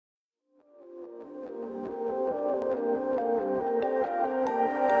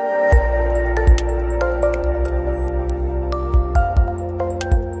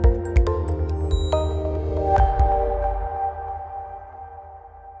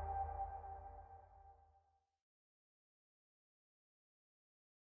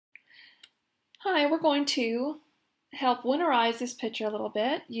Hi, we're going to help winterize this picture a little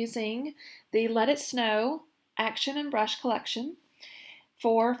bit using the Let It Snow Action and Brush Collection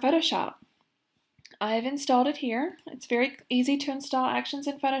for Photoshop. I've installed it here. It's very easy to install actions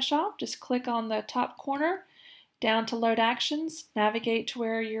in Photoshop. Just click on the top corner down to Load Actions, navigate to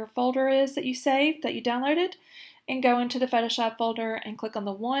where your folder is that you saved, that you downloaded, and go into the Photoshop folder and click on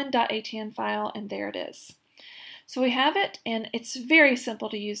the 1.atn file, and there it is. So we have it, and it's very simple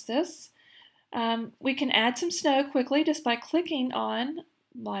to use this. We can add some snow quickly just by clicking on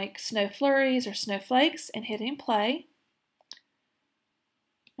like snow flurries or snowflakes and hitting play.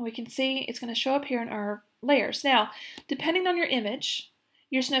 And we can see it's going to show up here in our layers. Now, depending on your image,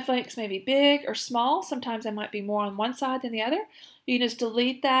 your snowflakes may be big or small. Sometimes they might be more on one side than the other. You can just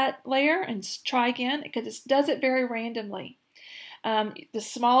delete that layer and try again because it does it very randomly. The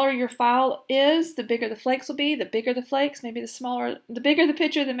smaller your file is, the bigger the flakes will be. The bigger the flakes, maybe the bigger the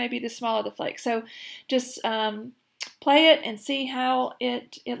picture, then maybe the smaller the flakes. So just play it and see how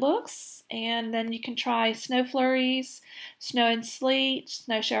it looks, and then you can try snow flurries, snow and sleet,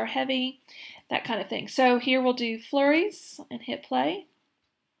 snow shower heavy, that kind of thing. So here we'll do flurries and hit play.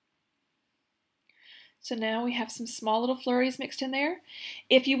 So now we have some small little flurries mixed in there.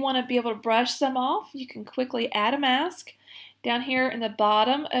 If you want to be able to brush some off, you can quickly add a mask. Down here in the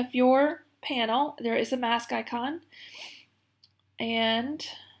bottom of your panel, there is a mask icon. And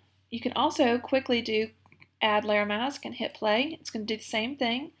you can also quickly do add layer mask and hit play. It's going to do the same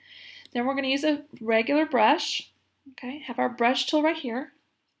thing. Then we're going to use a regular brush. Okay, have our brush tool right here.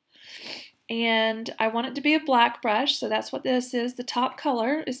 And I want it to be a black brush, so that's what this is. The top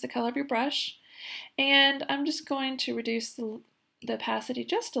color is the color of your brush. And I'm just going to reduce the opacity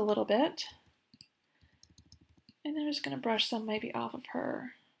just a little bit. And I'm just going to brush some maybe off of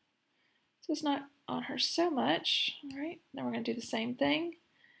her. So it's not on her so much. All right, then we're going to do the same thing.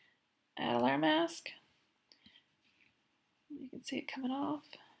 Add a layer mask. You can see it coming off.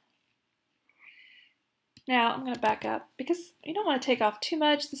 Now I'm going to back up because you don't want to take off too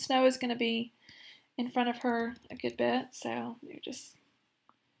much. The snow is going to be in front of her a good bit, so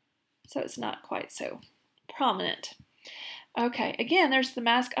it's not quite so prominent. Okay, again, there's the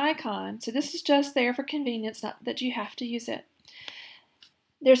mask icon. So this is just there for convenience, not that you have to use it.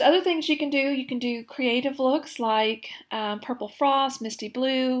 There's other things you can do. You can do creative looks like Purple Frost, Misty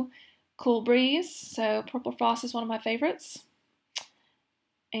Blue, Cool Breeze. So Purple Frost is one of my favorites.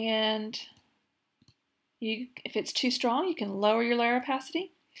 And if it's too strong, you can lower your layer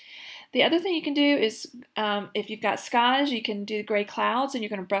opacity. The other thing you can do is, if you've got skies, you can do gray clouds, and you're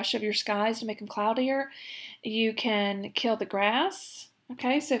going to brush over your skies to make them cloudier. You can kill the grass.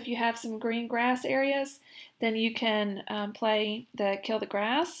 Okay, so if you have some green grass areas, then you can play the kill the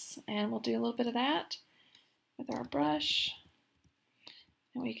grass, and we'll do a little bit of that with our brush.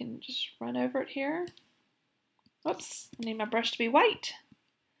 And we can just run over it here. Whoops, I need my brush to be white.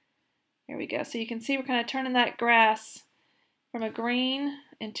 There we go. So you can see we're kind of turning that grass from a green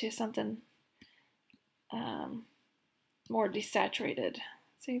into something more desaturated.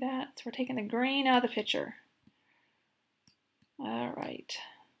 See that? So we're taking the green out of the picture. All right.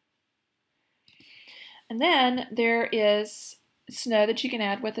 And then there is snow that you can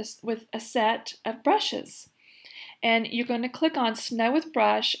add with a set of brushes. And you're going to click on Snow with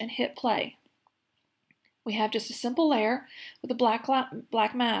Brush and hit play. We have just a simple layer with a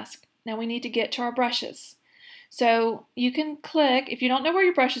black mask. Now we need to get to our brushes. So you can click, if you don't know where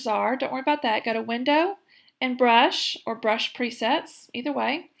your brushes are, don't worry about that. Go to Window and Brush, or Brush Presets, either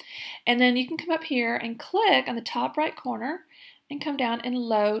way. And then you can come up here and click on the top right corner and come down and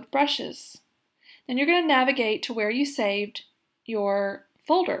Load Brushes. Then you're going to navigate to where you saved your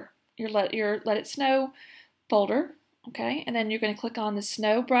folder, your Let It Snow folder. Okay, and then you're going to click on the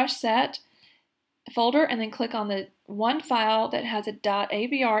Snow Brush Set folder, and then click on the one file that has a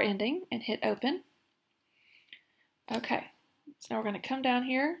 .avr ending and hit Open. Okay, so now we're going to come down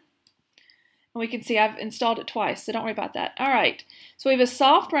here, and we can see I've installed it twice, so don't worry about that. All right, so we have a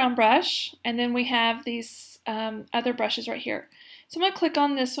soft round brush, and then we have these other brushes right here. So I'm going to click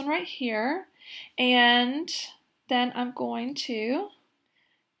on this one right here, and then I'm going to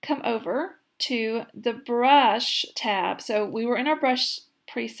come over to the Brush tab. So we were in our Brush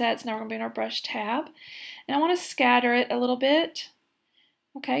presets, now we're going to be in our Brush tab, and I want to scatter it a little bit.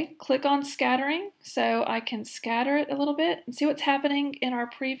 Okay, click on scattering so I can scatter it a little bit and see what's happening in our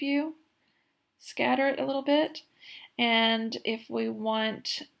preview. Scatter it a little bit, and if we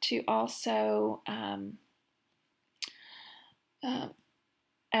want to also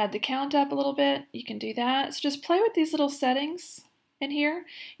add the count up a little bit, you can do that. So just play with these little settings in here.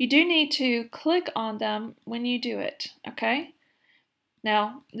 You do need to click on them when you do it, okay?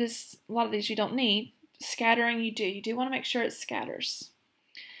 Now, a lot of these you don't need. Scattering you do. You do want to make sure it scatters.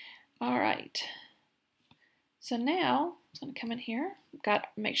 All right. So now, I'm going to come in here.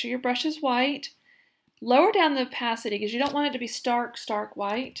 Make sure your brush is white. Lower down the opacity because you don't want it to be stark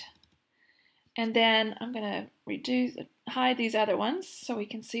white. And then I'm going to hide these other ones so we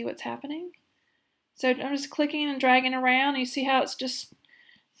can see what's happening. So I'm just clicking and dragging around. And you see how it's just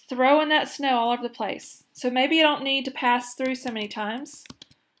throwing that snow all over the place. So maybe you don't need to pass through so many times.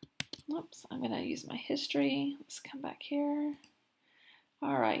 Oops, I'm going to use my history. Let's come back here.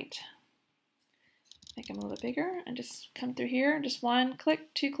 All right. Make them a little bit bigger and just come through here. Just 1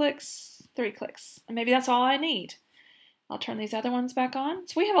 click, 2 clicks, 3 clicks. And maybe that's all I need. I'll turn these other ones back on.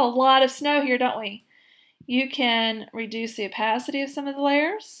 So we have a lot of snow here, don't we? You can reduce the opacity of some of the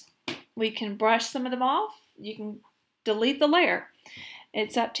layers. We can brush some of them off. You can delete the layer.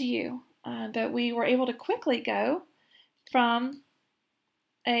 It's up to you. But we were able to quickly go from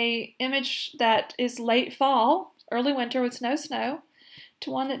an image that is late fall, early winter with snow, to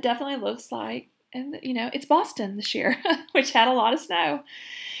one that definitely looks like, and it's Boston this year, which had a lot of snow.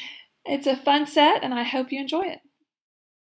 It's a fun set, and I hope you enjoy it.